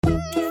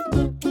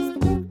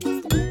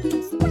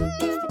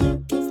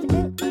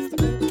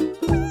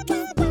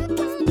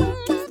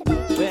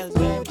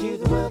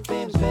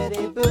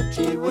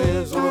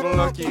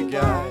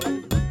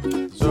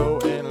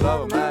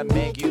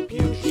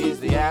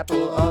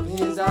of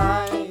his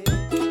eye.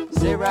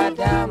 Sit right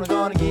down, we're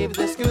gonna give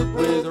you the scoop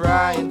with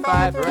Ryan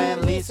Pfeiffer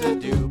and Lisa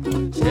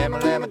Doop.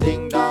 Stammer,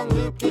 ding dong,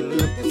 loop de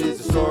loop. This is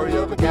the story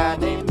of a guy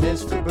named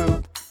Mr.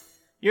 Boop.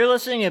 You're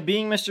listening to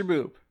Being Mr.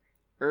 Boop.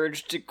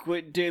 Urge to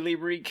quit daily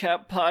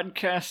recap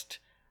podcast.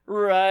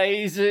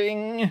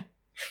 Rising.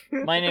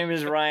 My name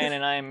is Ryan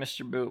and I am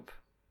Mr. Boop.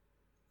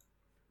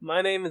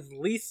 My name is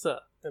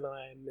Lisa and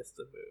I am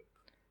Mr. Boop.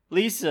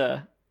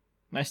 Lisa,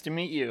 nice to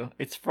meet you.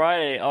 It's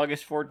Friday,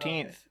 August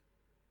 14th,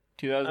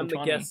 2020. I'm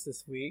the guest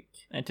this week.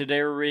 And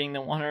today we're reading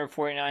the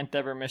 149th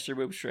ever Mr.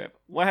 Boop strip.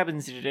 What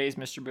happens in today's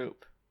Mr.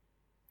 Boop?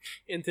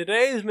 In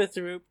today's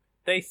Mr. Boop,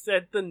 they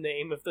said the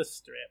name of the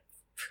strip.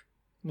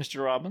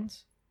 Mr.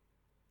 Robbins?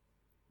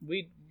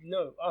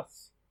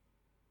 Us.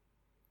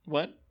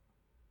 What?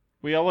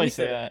 We always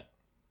say that.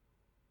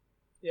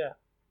 Yeah.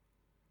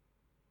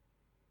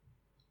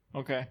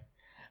 Okay.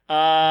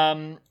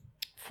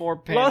 4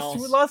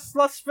 panels.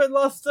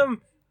 Lost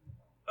them.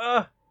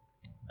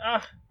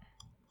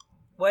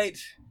 Wait.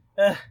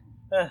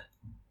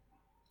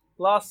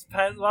 Lost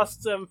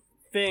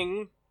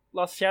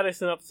shadow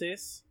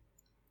synopsis.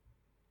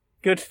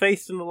 Good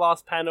face in the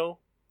last panel.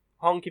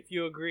 Honk if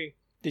you agree.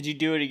 Did you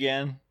do it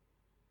again?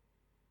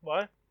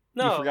 What?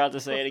 No. You forgot to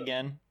say it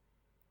again?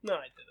 No,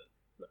 I didn't.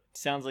 No.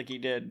 Sounds like you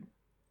did.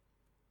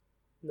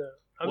 No.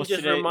 What's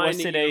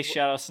today's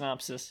shadow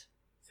synopsis?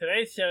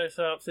 Today's shadow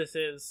synopsis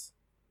is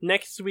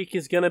next week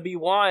is gonna be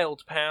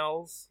wild,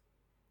 pals.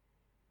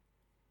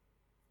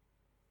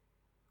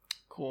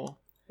 Cool.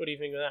 What do you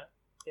think of that?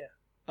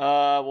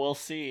 Yeah. We'll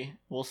see.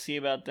 We'll see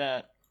about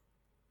that.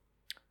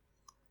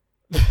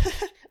 I'm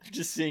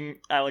just seeing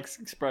Alex's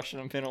expression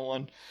on panel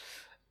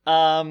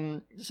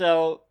 1.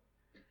 So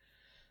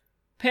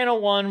panel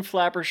 1,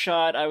 flapper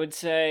shot, I would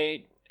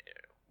say.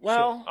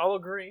 Well, sure, I'll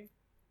agree.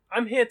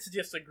 I'm here to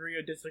just agree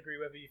or disagree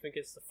whether you think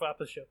it's the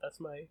flapper shot.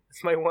 That's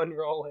my one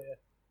role here.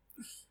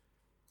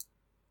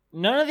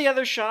 None of the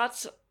other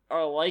shots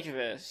are like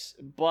this,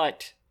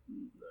 but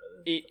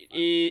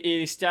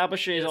it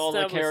establishes all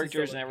the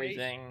characters and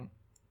everything.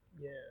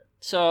 Yeah.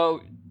 So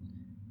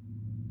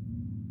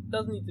it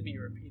doesn't need to be a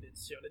repeated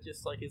shot. It's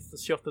just like it's the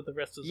shot that the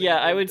rest of the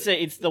I would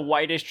say it's the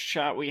widest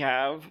shot we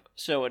have.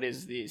 So it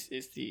is the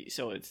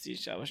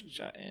established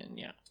shot, and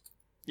yeah,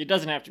 it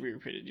doesn't have to be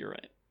repeated. You're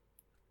right.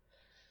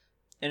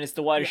 And it's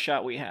the widest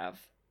shot we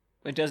have.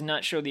 It does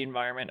not show the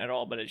environment at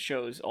all, but it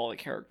shows all the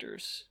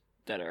characters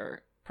that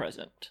are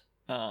present.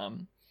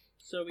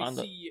 So we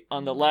see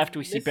on the left,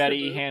 we see Mr.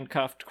 Betty Boop.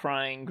 handcuffed,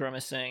 crying,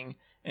 grimacing.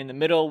 In the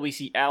middle, we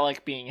see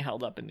Alec being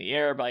held up in the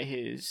air by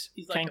his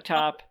tank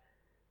top,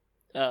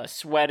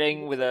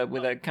 sweating with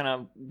a kind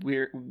of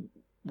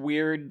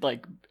weird,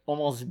 like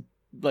almost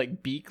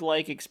like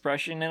beak-like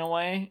expression in a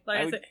way.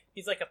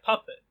 He's like a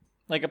puppet.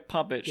 Like a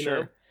puppet, You sure.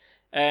 know?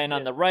 And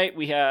on the right,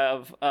 we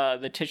have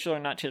the titular,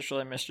 not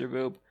titular Mr.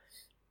 Boop,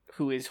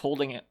 who is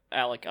holding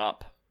Alec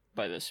up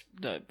by the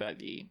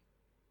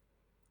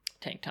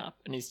tank top,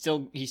 and he's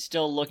still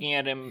looking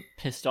at him,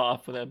 pissed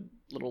off, with a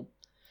little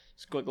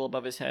squiggle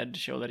above his head to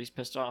show that he's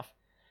pissed off.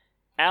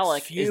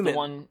 Alec is the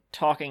one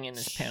talking in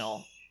this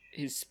panel.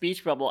 His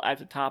speech bubble at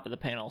the top of the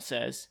panel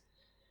says,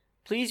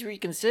 "Please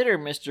reconsider,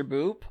 Mr.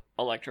 Boop."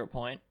 Electro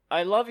point.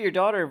 "I love your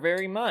daughter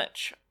very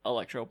much."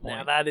 Electro point.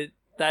 Now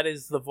that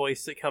is the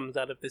voice that comes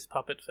out of this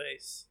puppet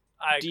face.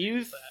 Do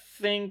you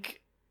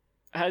think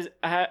has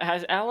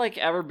Alec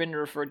ever been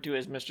referred to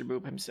as Mr.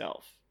 Boop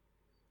himself?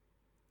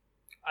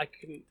 I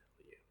couldn't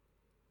tell you.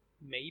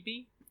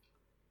 Maybe?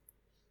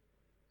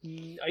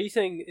 Are you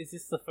saying, is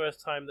this the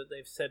first time that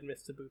they've said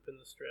Mr. Boop in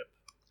the strip?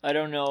 I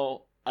don't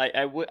know.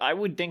 I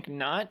would think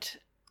not,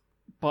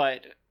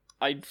 but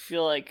I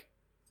feel like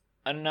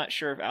I'm not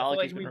sure if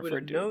Alec has been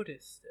referred to. I would have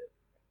noticed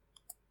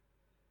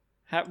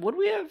it. Would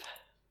we have?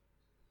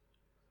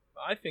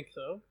 I think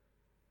so.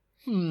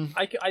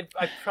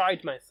 I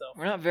pride myself.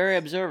 We're not very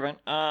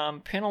observant.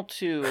 Panel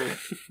 2.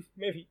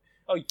 Maybe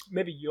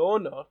you're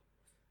not.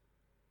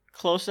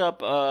 Close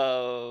up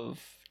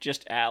of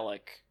just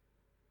Alec,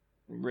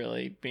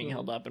 really being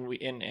held up, and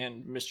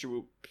Mr.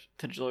 Boop,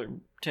 titular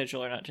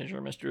not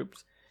titular Mr.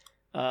 Boop's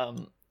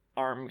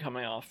arm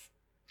coming off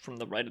from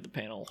the right of the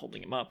panel,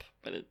 holding him up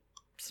by the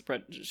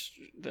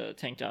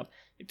tank top.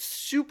 It's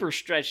super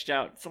stretched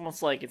out. It's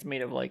almost like it's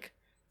made of like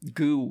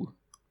goo.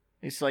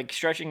 It's like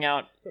stretching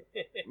out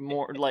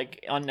more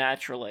like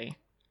unnaturally.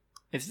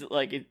 It's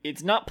like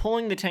it's not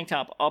pulling the tank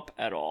top up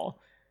at all.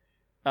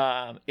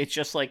 It's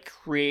just like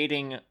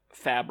creating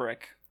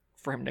fabric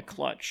for him to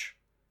clutch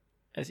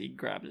as he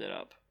grabs it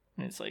up,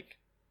 and it's like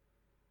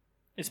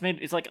it's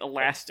like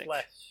elastic.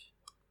 Flesh.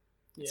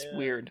 It's Yeah.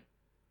 weird.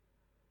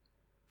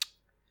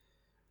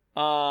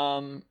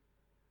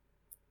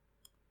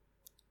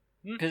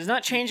 Because it's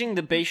not changing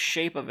the base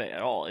shape of it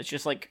at all. It's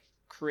just like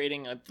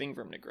creating a thing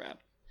for him to grab.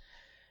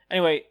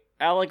 Anyway,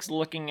 Alec's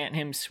looking at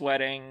him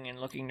sweating and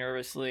looking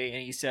nervously,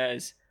 and he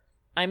says,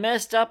 "I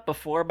messed up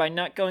before by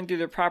not going through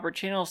the proper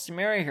channels to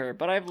marry her,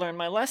 but I've learned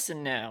my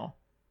lesson now."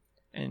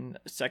 And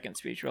the second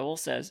speech bubble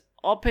says,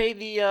 "I'll pay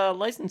the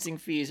licensing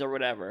fees or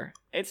whatever."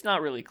 It's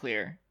not really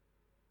clear.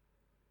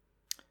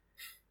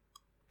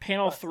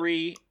 panel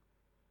 3,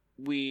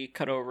 we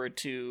cut over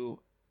to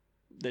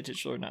the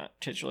titular, not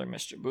titular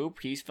Mr. Boop.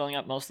 He's filling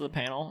up most of the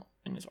panel,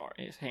 and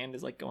his hand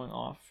is like going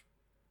off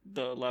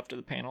the left of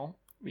the panel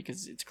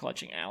because it's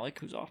clutching Alec,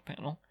 who's off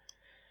panel.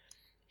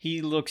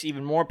 He looks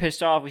even more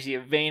pissed off. We see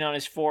a vein on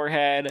his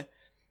forehead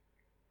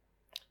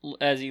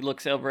as he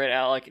looks over at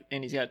Alec,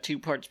 and he's got a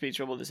 2-part speech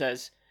bubble that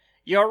says,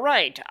 "You're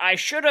right, I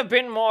should have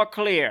been more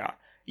clear.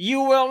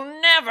 You will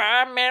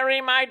never marry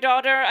my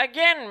daughter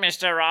again,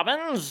 Mr.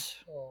 Robbins."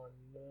 Oh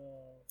no.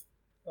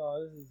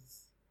 Oh,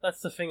 that's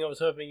the thing I was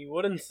hoping you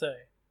wouldn't say.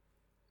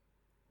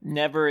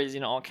 Never is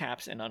in all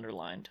caps and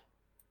underlined.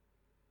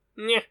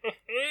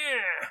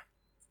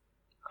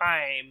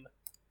 I'm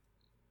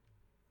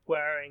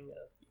wearing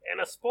in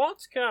a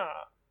sports car.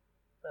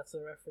 That's a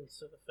reference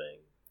to the thing.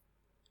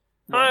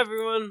 What? Hi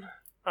everyone,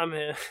 I'm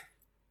here.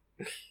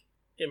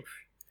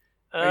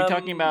 Are you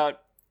talking about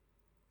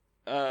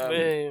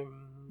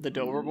the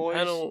Dover Boys?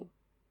 Panel.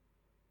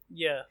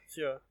 Yeah,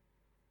 sure.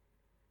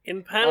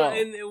 In panel,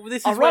 Oh.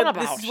 this A is where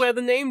runabout.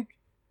 the name.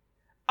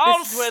 I'll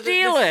This is where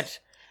steal this-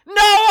 it!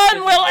 No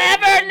one will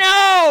ever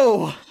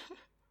know!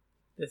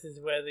 This is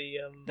where the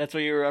That's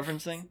what you were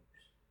referencing?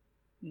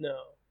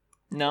 No,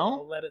 I'll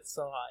No? let it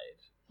slide.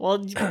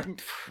 Well,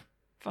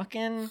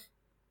 fucking...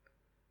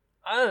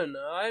 I don't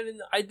know. I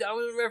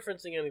wasn't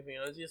referencing anything.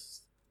 I was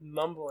just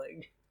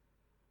mumbling.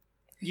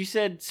 You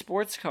said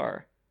sports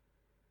car.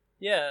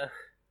 Yeah,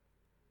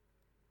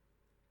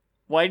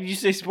 Why did you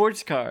say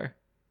sports car?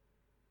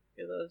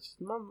 because I was just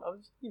I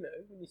was,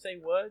 when you say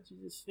words,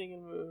 you're just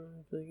thinking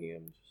I'm just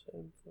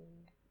saying.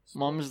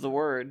 Mum's the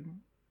word.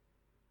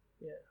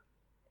 Yeah.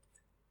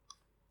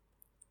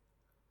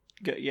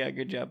 Good, yeah,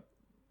 good job.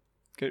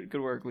 Good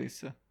work,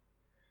 Lisa.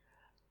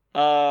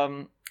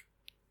 Panel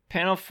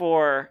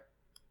 4,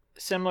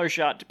 similar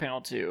shot to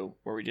panel 2,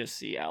 where we just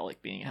see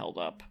Alec being held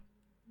up.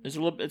 It's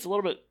a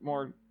little bit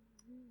more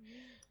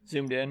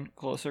zoomed in,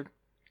 closer.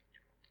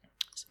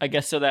 I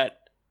guess so that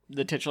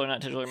the titular,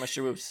 not titular,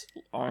 Mr. Boop's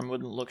arm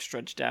wouldn't look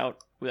stretched out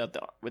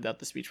without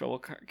the speech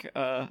bubble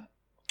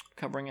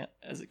covering it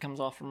as it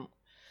comes off from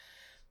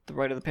the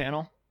right of the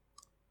panel.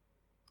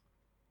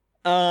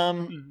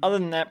 Other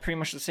than that, pretty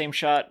much the same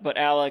shot, but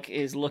Alec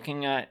is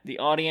looking at the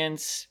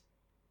audience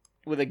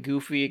with a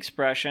goofy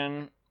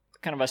expression,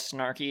 kind of a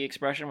snarky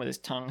expression with his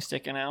tongue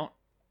sticking out.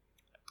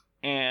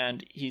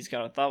 And he's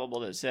got a thought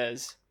bubble that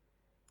says,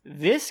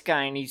 "This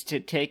guy needs to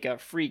take a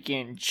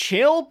freaking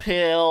chill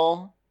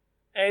pill."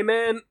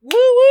 Amen. Woo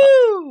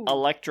woo.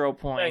 Electro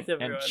point. Thanks,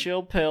 everyone. And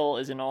chill pill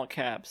is in all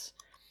caps.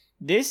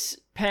 This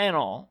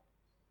panel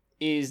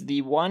is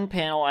the one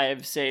panel I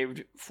have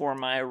saved for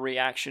my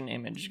reaction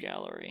image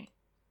gallery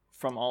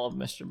from all of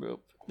Mr. Boop.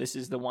 This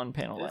is the one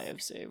panel I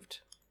have saved.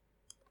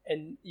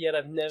 And yet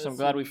I've never. So I'm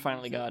glad we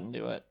finally got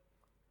into it.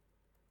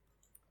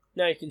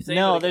 No, you can say.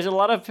 No, there's a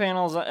lot of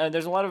panels.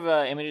 There's a lot of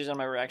images on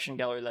my reaction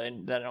gallery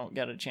that I don't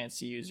get a chance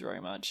to use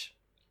very much.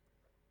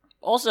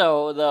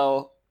 Also,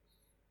 though,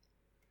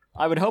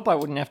 I would hope I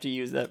wouldn't have to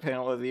use that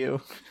panel with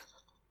you.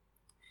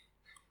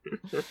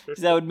 Because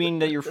that would mean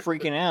that you're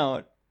freaking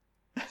out.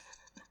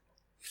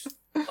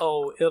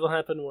 Oh, it'll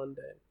happen one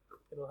day.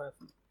 It'll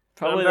happen.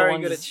 Probably I'm the very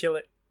ones. good at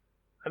chilling.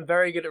 I'm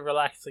very good at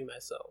relaxing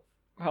myself.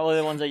 Probably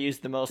the ones I use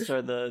the most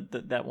are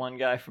that one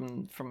guy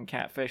from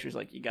Catfish who's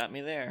like, "You got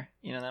me there."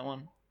 You know that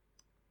one?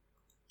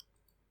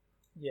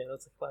 Yeah,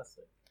 that's a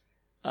classic.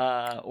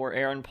 Or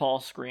Aaron Paul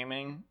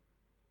screaming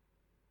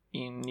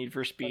in Need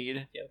for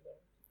Speed. Yeah.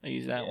 I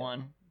use that Yeah.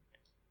 one.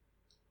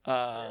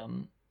 I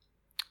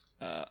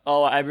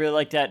really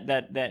like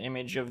that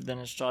image of the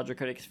nostalgia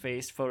critic's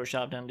face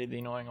photoshopped onto the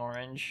annoying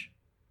orange.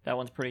 That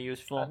one's pretty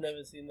useful. I've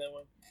never seen that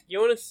one. You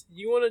wanna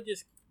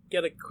just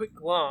get a quick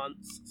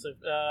glance, so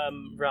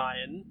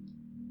Ryan,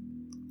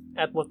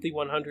 at what the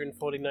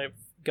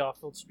 149th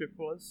Garfield strip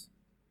was.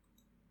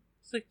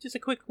 So just a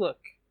quick look.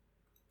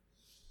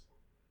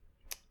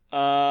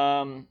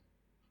 Are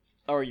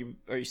you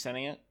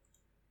sending it?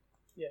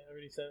 Yeah, I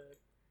already said it.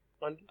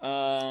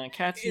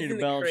 Cats need a Isn't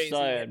it balanced crazy?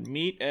 diet: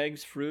 meat,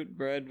 eggs, fruit,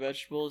 bread,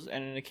 vegetables,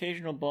 and an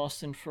occasional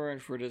Boston fern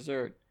for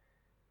dessert.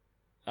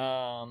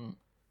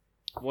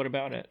 What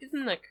about it?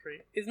 Isn't that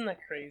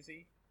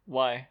crazy?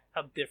 Why?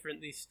 How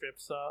different these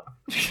strips are.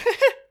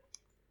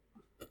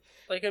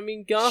 Like, I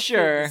mean, Garfield.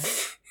 Sure.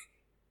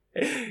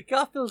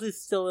 Garfield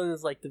is still in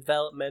his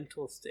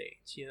developmental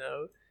stage,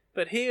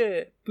 But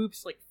here,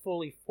 Boop's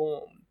fully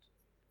formed.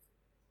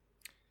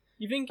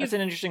 You think That's if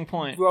an interesting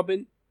point.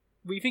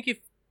 we think if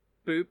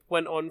Boop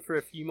went on for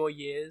a few more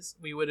years,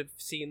 we would have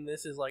seen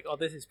this as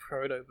this is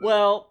proto Boop.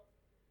 Well,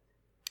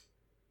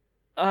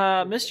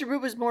 Mr.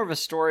 Boop is more of a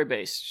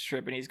story-based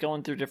strip, and he's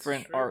going through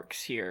different True.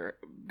 arcs here.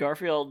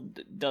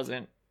 Garfield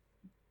doesn't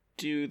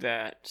do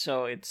that,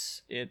 so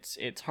it's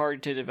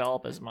hard to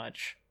develop as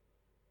much.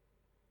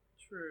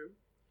 True.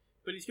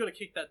 But he's gonna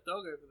kick that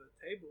dog over the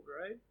table,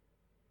 right?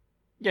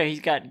 Yeah, he's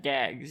got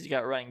gags. He's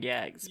got running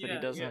gags, but Yeah,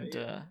 he doesn't.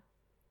 yeah.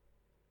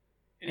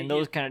 And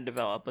those kind of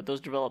develop, but those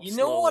develop You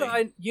slowly.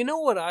 know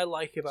what I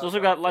like about It's also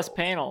got less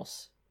Garfield?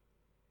 panels.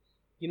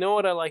 You know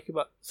what I like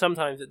about...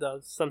 Sometimes it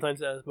does.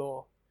 Sometimes it does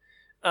more.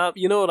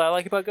 You know what I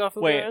like about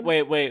Garfield? Ryan?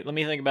 Wait. Let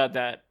me think about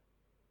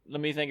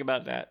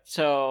that.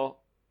 So,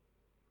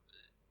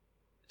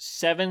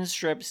 7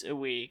 strips a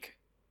week.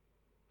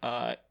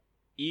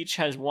 Each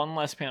has 1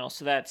 less panel.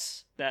 So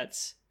that's.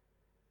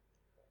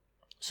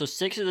 So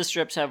 6 of the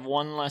strips have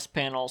 1 less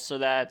panel. So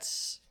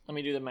that's. Let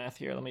me do the math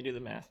here. But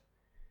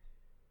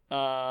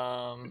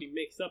he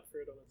makes up for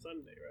it on a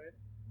Sunday, right?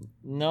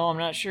 No, I'm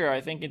not sure. I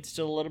think it's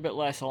still a little bit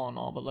less all in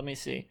all, but let me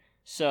see.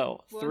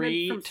 So, Well,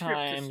 3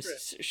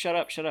 times... Shut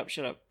up.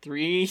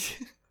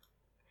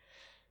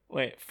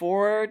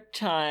 4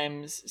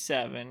 times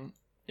 7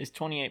 is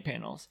 28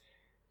 panels.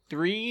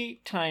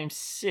 3 times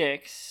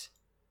 6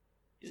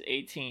 is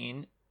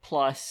 18,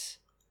 plus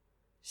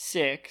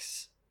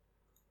 6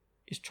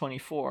 is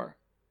 24.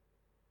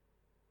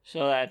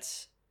 So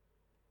that's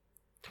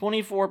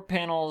 24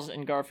 panels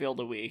in Garfield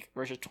a week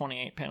versus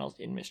 28 panels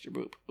in Mr.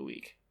 Boop a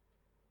week.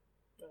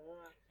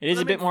 It is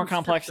a bit more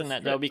complex than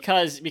that, though,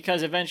 because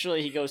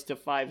eventually he goes to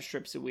 5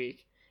 strips a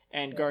week,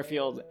 and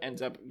Garfield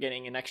ends up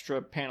getting an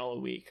extra panel a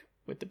week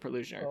with the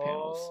Prelusionary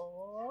panels.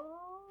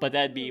 But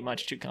that'd be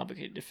much too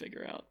complicated to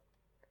figure out.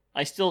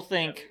 I still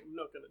think... I'm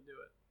not going to do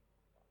it.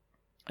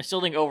 I still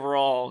think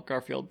overall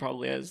Garfield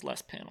probably has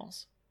less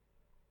panels.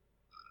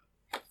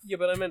 Yeah,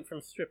 but I meant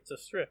from strip to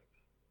strip.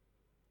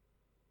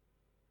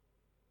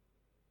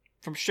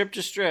 From strip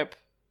to strip,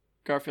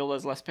 Garfield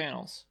has less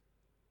panels.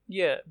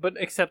 Yeah, but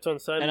except on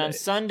Sunday. And on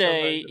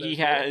Sunday, he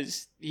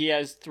has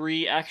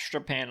 3 extra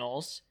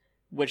panels,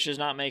 which does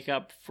not make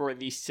up for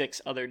the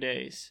 6 other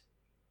days.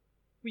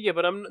 Yeah,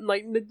 but I'm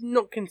like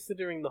not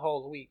considering the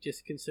whole week,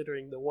 just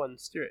considering the 1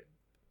 strip.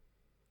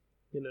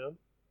 You know?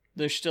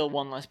 There's still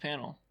 1 less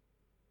panel.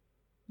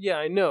 Yeah,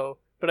 I know,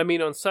 but I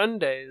mean on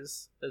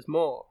Sundays, there's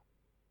more.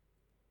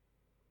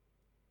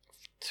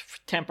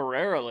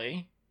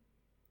 Temporarily.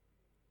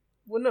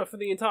 Well, no, for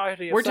the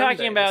entirety of We're Sundays.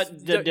 talking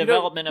about the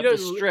development of the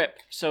strip,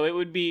 so it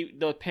would be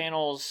the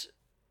panels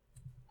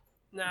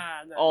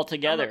all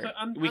together.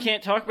 We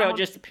can't talk about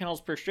just the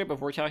panels per strip if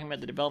we're talking about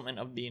the development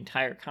of the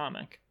entire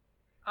comic.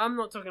 I'm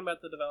not talking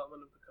about the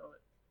development of the comic.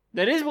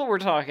 That is what we're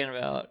talking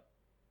about.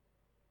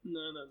 No.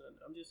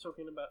 I'm just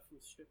talking about from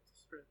strip to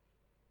strip.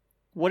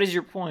 What is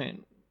your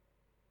point?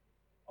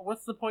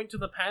 What's the point to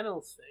the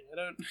panels thing? I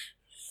don't...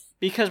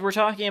 Because we're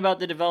talking about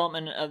the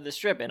development of the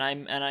strip, and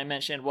I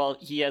mentioned, well,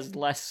 he has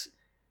less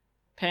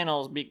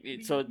panels,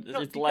 so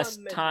it's less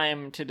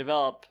time to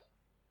develop.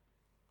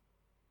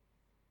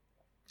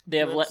 They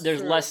have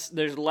there's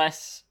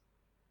less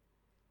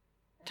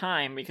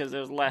time because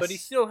there's less. But he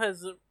still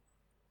has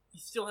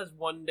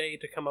 1 day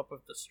to come up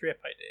with the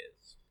strip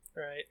ideas,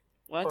 right?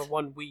 What? Or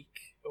 1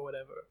 week or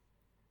whatever.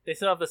 They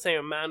still have the same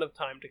amount of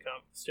time to come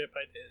up with strip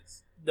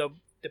ideas. Though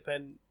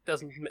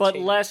doesn't but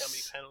change less how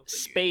many panels they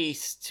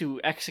space to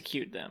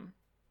execute them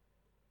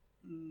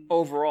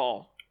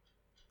overall.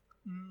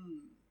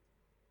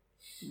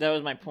 That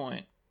was my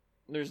point.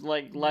 There's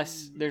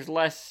less.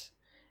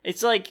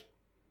 It's like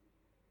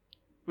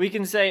we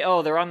can say,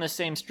 oh, they're on the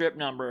same strip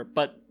number,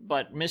 but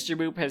Mr.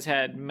 Boop has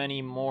had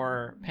many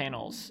more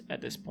panels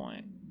at this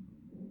point.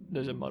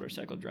 There's a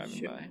motorcycle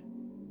driving by.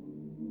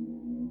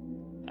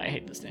 I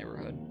hate this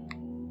neighborhood.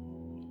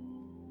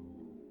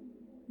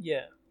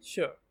 Yeah,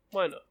 sure.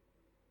 Why not?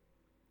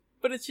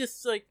 But it's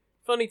just like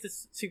funny to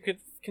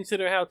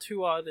consider how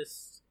 2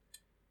 artists,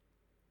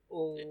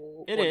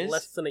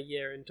 less than a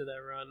year into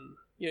their run,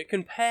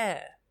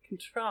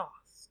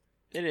 contrast.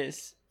 It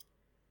is.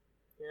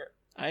 Yeah,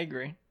 I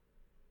agree.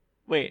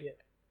 Wait.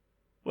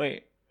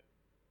 Wait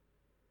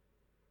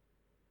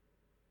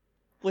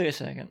a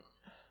second.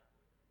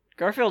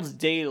 Garfield's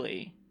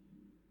daily.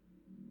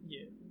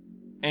 Yeah.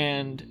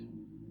 And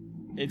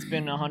it's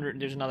been 100.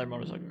 There's another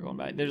motorcycle going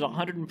by. There's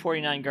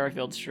 149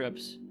 Garfield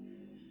strips.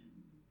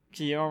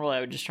 See, normally I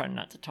would just try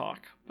not to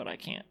talk, but I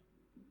can't.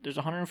 There's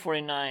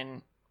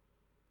 149.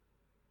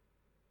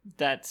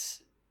 That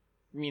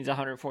means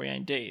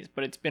 149 days,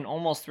 but it's been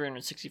almost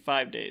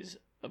 365 days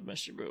of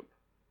Mr. Boop.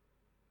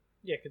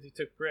 Yeah, because he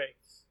took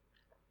breaks.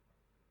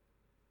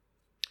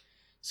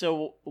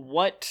 So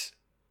what?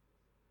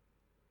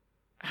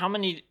 How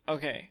many?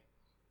 Okay.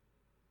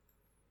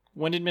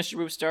 When did Mr.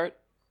 Boop start?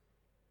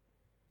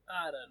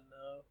 I don't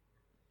know.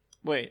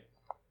 Wait.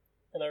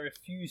 And I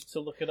refused to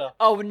look it up.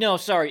 Oh no,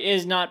 sorry. It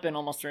has not been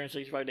almost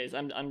 365 days.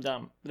 I'm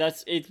dumb.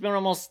 It's been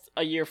almost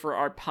a year for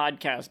our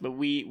podcast, but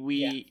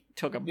we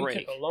took a break.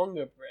 We took a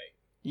longer break.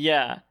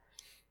 Yeah.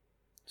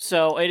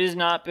 So it has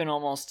not been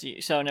almost.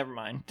 So never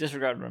mind.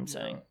 Disregard what I'm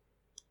saying.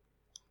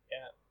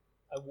 Yeah,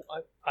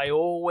 I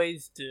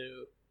always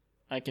do.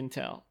 I can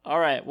tell. All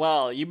right.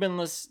 Well, you've been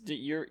listening.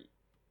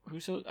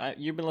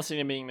 You've been listening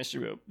to Being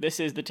Mr. Boop. This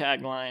is the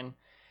tagline.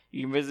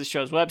 You can visit the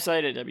show's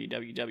website at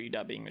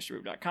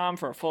www.beingmrboop.com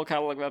for a full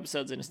catalog of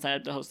episodes and to sign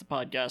up to host the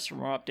podcast. For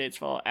more updates,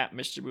 follow at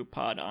Mr. Boop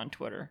Pod on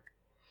Twitter.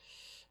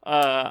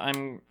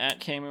 I'm at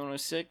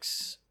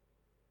KMoon06.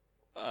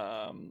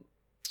 I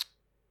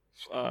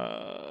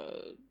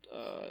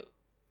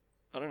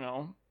don't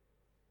know.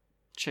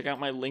 Check out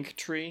my link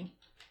tree.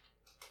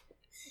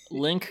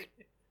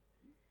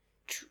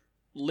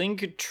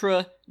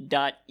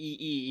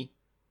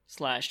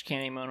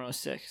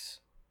 linktra.ee/Kanamon06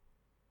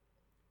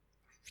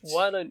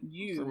 Why don't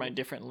you for my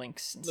different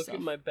links and look stuff.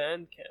 at my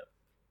Bandcamp?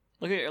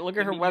 Look at her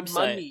Give me website.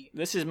 money.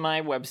 This is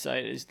my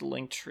website, is the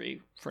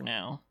Linktree for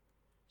now.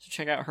 So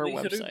check out her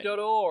website.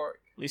 LisaDuke.org.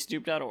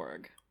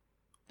 LisaDuke.org.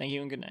 Thank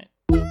you and good night.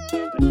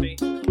 Maybe.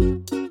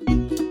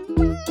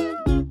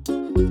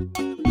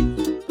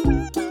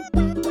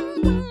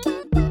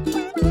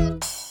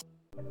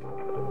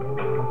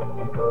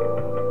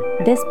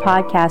 This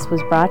podcast was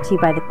brought to you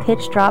by the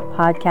Pitch Drop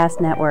Podcast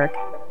Network.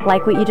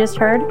 Like what you just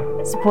heard?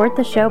 Support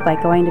the show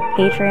by going to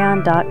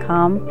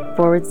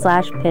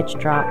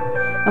patreon.com/pitchdrop.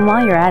 And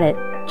while you're at it,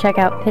 check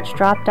out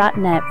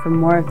pitchdrop.net for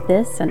more of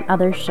this and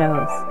other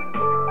shows.